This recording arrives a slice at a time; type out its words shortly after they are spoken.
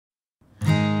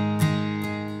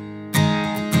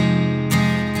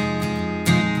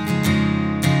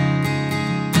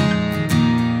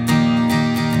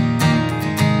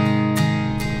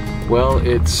Well,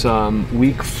 it's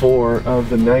week 4 of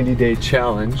the 90-day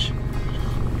challenge,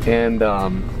 and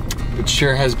it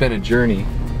sure has been a journey.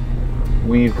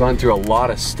 We've gone through a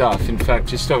lot of stuff. In fact,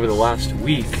 just over the last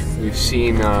week, we've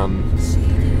seen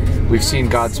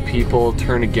God's people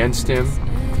turn against Him.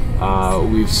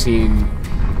 We've seen,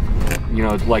 you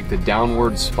know, like the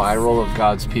downward spiral of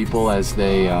God's people as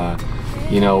they,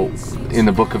 you know, in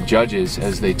the book of Judges,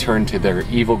 as they turn to their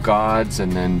evil gods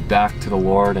and then back to the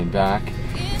Lord and back.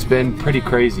 It's been pretty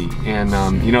crazy, and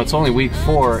you know, it's only week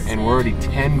 4 and we're already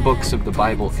 10 books of the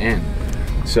Bible in.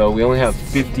 So we only have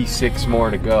 56 more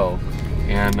to go,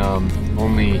 and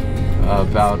only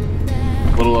about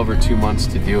a little over 2 months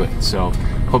to do it. So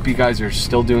hope you guys are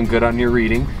still doing good on your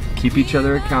reading. Keep each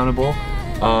other accountable.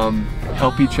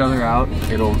 Help each other out.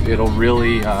 It'll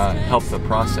really help the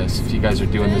process if you guys are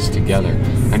doing this together.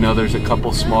 I know there's a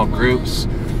couple small groups,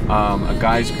 a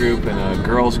guys group and a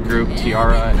girls group.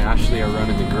 Tiara and Ashley are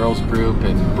running the girls group,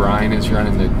 and Brian is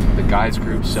running the guys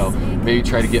group, so maybe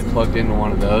try to get plugged into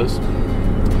one of those.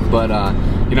 But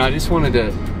you know, I just wanted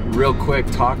to real quick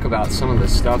talk about some of the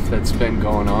stuff that's been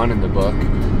going on in the book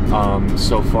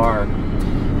so far.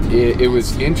 It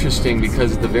was interesting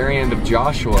because at the very end of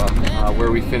Joshua,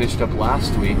 where we finished up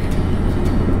last week,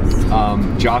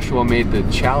 Joshua made the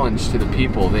challenge to the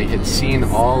people. They had seen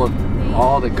all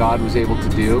that God was able to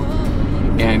do,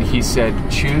 and he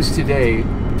said, choose today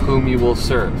whom you will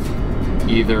serve.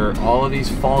 Either all of these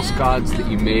false gods that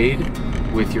you made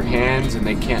with your hands and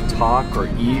they can't talk or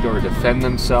eat or defend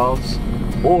themselves,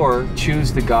 or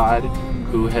choose the God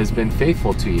who has been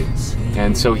faithful to you.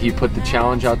 And so he put the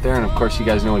challenge out there, and of course you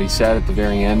guys know what he said at the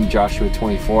very end, Joshua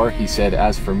 24. He said,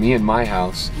 as for me and my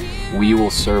house, we will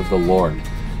serve the Lord.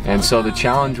 And so the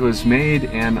challenge was made,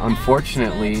 and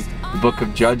unfortunately the book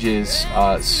of Judges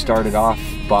started off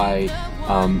by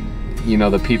you know,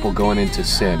 the people going into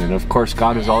sin. And of course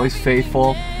God is always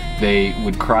faithful. They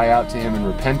would cry out to Him in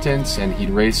repentance, and He'd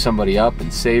raise somebody up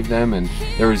and save them. And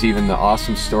there was even the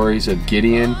awesome stories of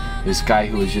Gideon, this guy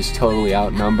who was just totally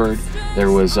outnumbered.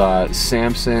 There was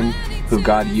Samson, who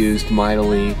God used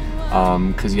mightily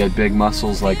because he had big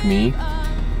muscles like me.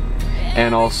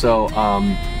 And also,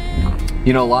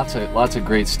 you know, lots of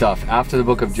great stuff. After the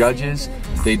book of Judges,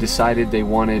 they decided they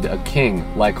wanted a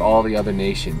king like all the other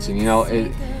nations. And you know,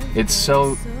 it's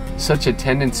such a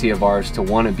tendency of ours to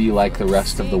want to be like the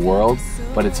rest of the world,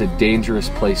 but it's a dangerous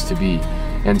place to be.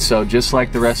 And so just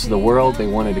like the rest of the world, they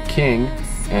wanted a king,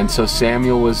 and so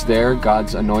Samuel was there,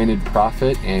 God's anointed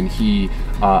prophet, and he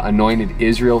anointed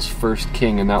Israel's first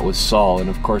king, and that was Saul. And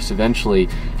of course eventually,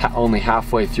 only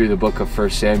halfway through the book of 1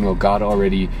 Samuel, God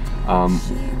already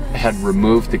had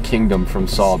removed the kingdom from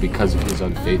Saul because of his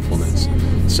unfaithfulness.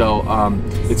 So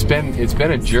it's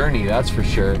been a journey, that's for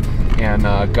sure,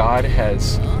 and God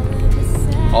has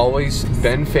always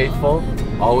been faithful,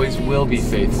 always will be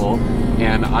faithful,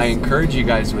 and I encourage you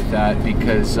guys with that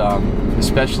because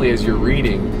especially as you're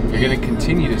reading, you're going to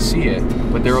continue to see it,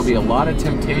 but there will be a lot of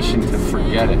temptation to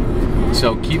forget it.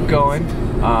 So keep going.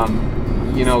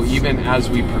 You know, even as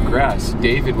we progress,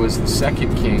 David was the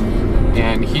second king,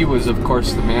 and he was of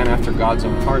course the man after God's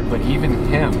own heart, but even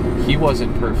him, he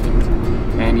wasn't perfect.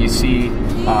 And you see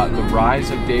the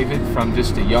rise of David from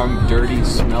just a young, dirty,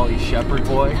 smelly shepherd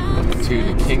boy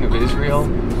to the king of Israel.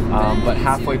 But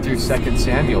halfway through 2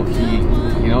 Samuel, he,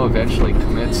 you know, eventually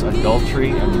commits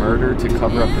adultery and murder to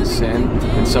cover up his sin.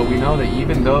 And so we know that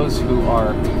even those who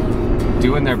are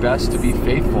doing their best to be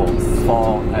faithful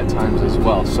fall at times as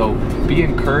well. So be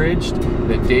encouraged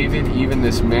that David, even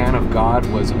this man of God,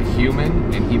 was a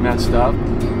human and he messed up.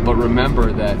 But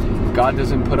remember that God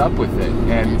doesn't put up with it,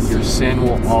 and your sin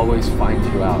will always find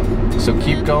you out. So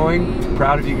keep going.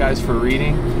 Proud of you guys for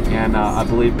reading, and I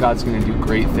believe God's going to do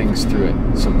great things through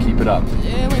it. So keep it up.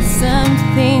 There was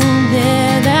something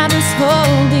there that was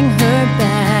holding her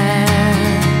back.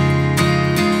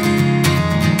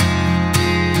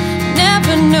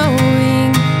 Never knowing